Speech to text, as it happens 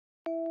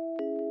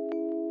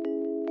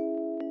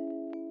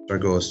Our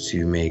goal is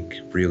to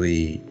make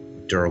really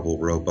durable,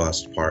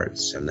 robust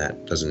parts, and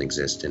that doesn't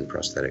exist in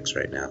prosthetics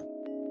right now.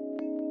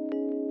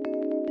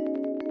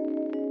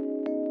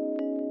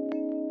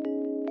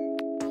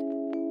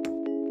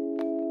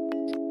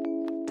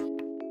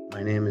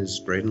 My name is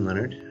Braden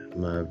Leonard.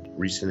 I'm a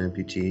recent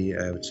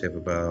amputee, I would say of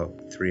about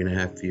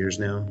 3.5 years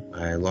now.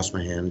 I lost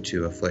my hand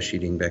to a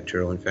flesh-eating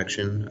bacterial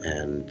infection,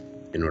 and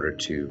in order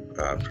to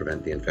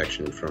prevent the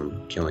infection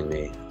from killing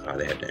me,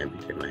 they had to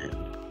amputate my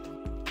hand.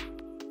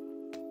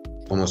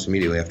 Almost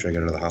immediately after I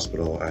got out of the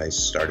hospital, I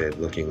started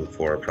looking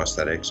for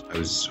prosthetics. I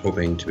was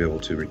hoping to be able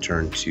to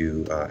return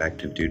to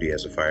active duty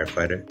as a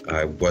firefighter.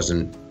 I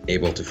wasn't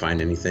able to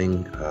find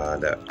anything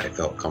that I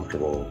felt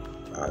comfortable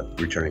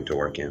returning to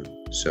work in.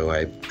 So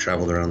I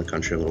traveled around the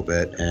country a little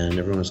bit, and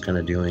everyone was kind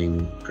of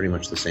doing pretty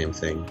much the same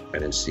thing. I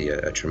didn't see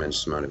a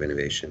tremendous amount of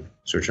innovation.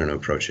 So we're trying to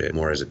approach it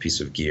more as a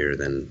piece of gear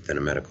than a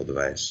medical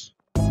device.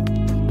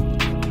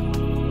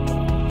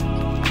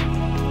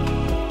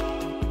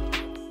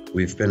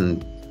 We've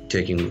been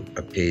taking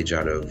a page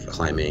out of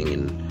climbing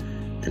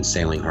and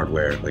sailing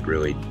hardware, like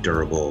really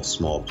durable,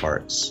 small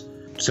parts.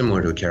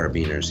 Similar to a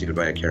carabiner, so you could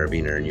buy a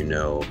carabiner and you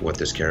know what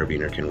this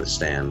carabiner can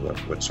withstand,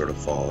 what sort of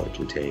fall it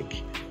can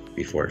take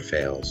before it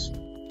fails.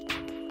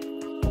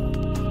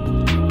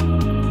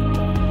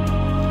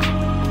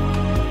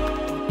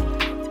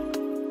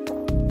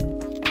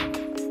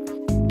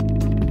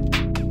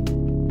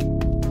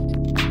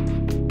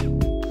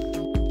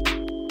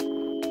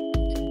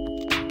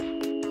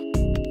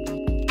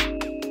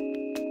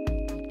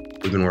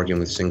 We've been working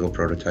with single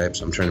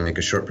prototypes. I'm trying to make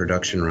a short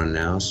production run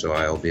now, so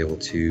I'll be able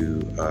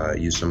to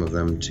use some of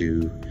them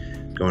to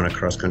go on a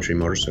cross-country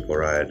motorcycle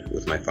ride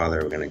with my father.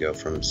 We're going to go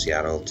from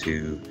Seattle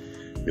to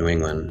New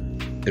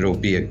England. It'll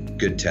be a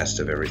good test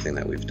of everything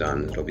that we've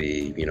done. It'll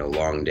be,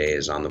 long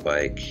days on the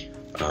bike.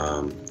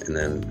 And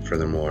then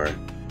furthermore,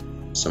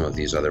 some of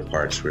these other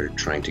parts we're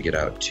trying to get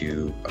out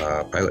to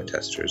pilot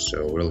testers.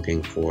 So we're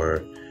looking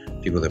for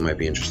people that might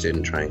be interested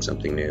in trying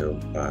something new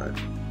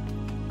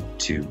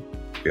to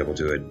be able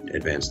to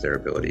advance their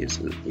abilities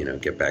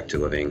and get back to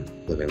living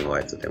the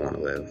life that they want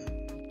to live.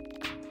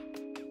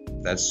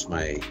 That's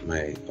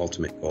my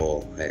ultimate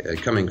goal.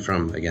 Coming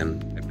from, again,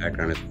 my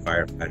background as a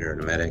firefighter and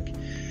a medic,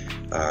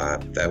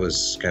 that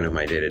was kind of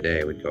my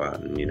day-to-day. We'd go out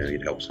and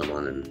you'd help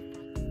someone,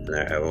 and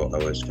I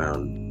always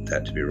found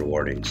that to be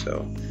rewarding.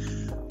 So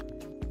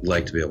I'd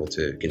like to be able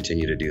to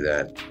continue to do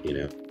that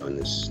in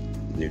this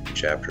new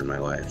chapter in my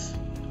life.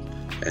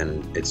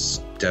 And it's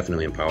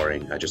definitely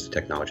empowering, just the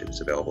technology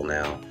that's available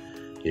now.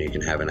 You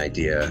can have an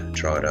idea,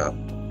 draw it up,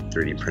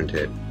 3D print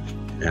it,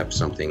 and have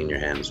something in your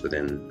hands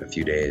within a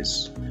few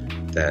days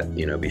that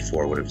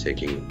before would have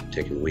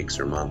taken weeks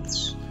or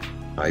months.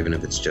 Even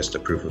if it's just a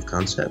proof of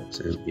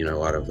concept, a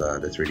lot of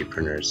the 3D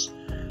printers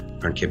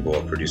aren't capable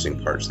of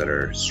producing parts that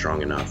are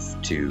strong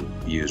enough to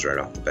use right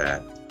off the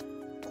bat.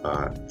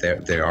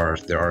 There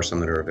are some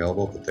that are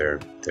available, but they're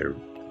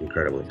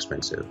incredibly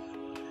expensive.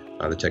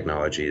 The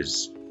technology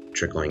is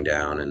trickling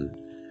down, and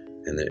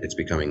it's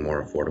becoming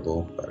more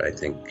affordable, but I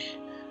think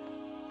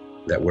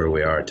that where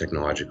we are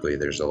technologically,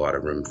 there's a lot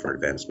of room for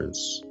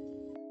advancements.